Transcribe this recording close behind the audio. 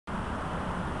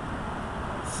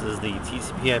This is the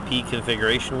TCP IP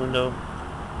configuration window.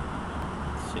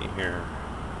 Let's see here.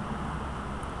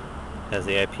 Has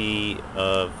the IP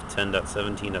of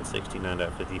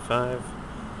 10.17.69.55.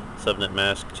 Subnet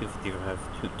mask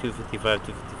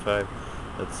 255.255.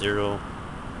 That's 0.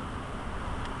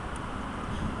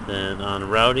 Then on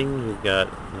routing, we've got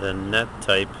the net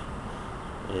type.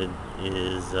 It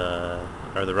is,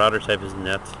 or the router type is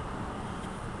net.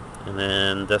 And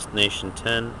then destination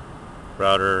 10.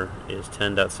 Router is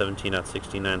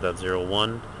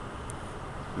 10.17.69.01.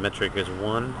 Metric is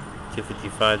 1.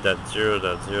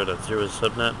 255.0.0.0 is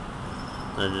subnet.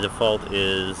 And the default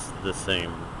is the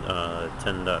same,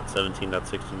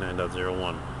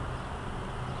 10.17.69.01.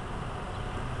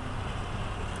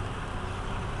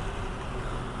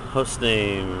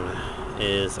 Hostname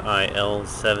is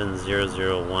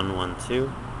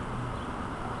IL700112.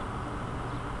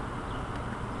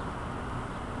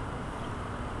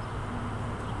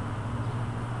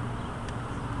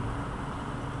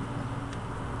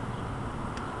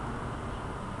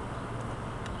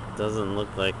 Doesn't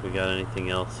look like we got anything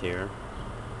else here.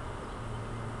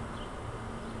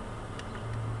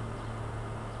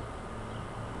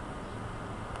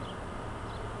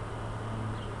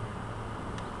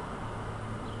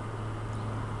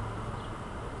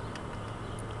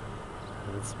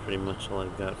 That's pretty much all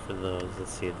I've got for those.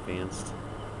 Let's see advanced.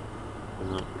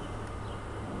 No.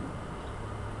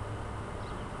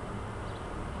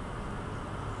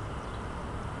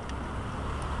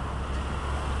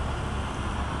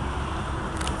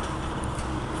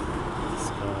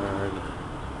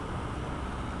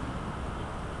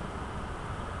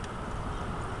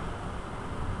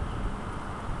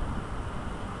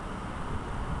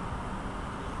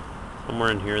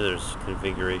 Somewhere in here there's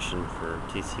configuration for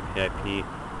TCP/IP.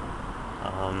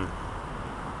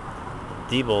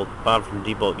 Diebold, Bob from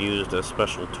Diebold used a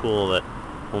special tool that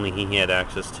only he had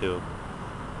access to,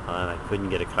 and I couldn't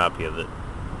get a copy of it.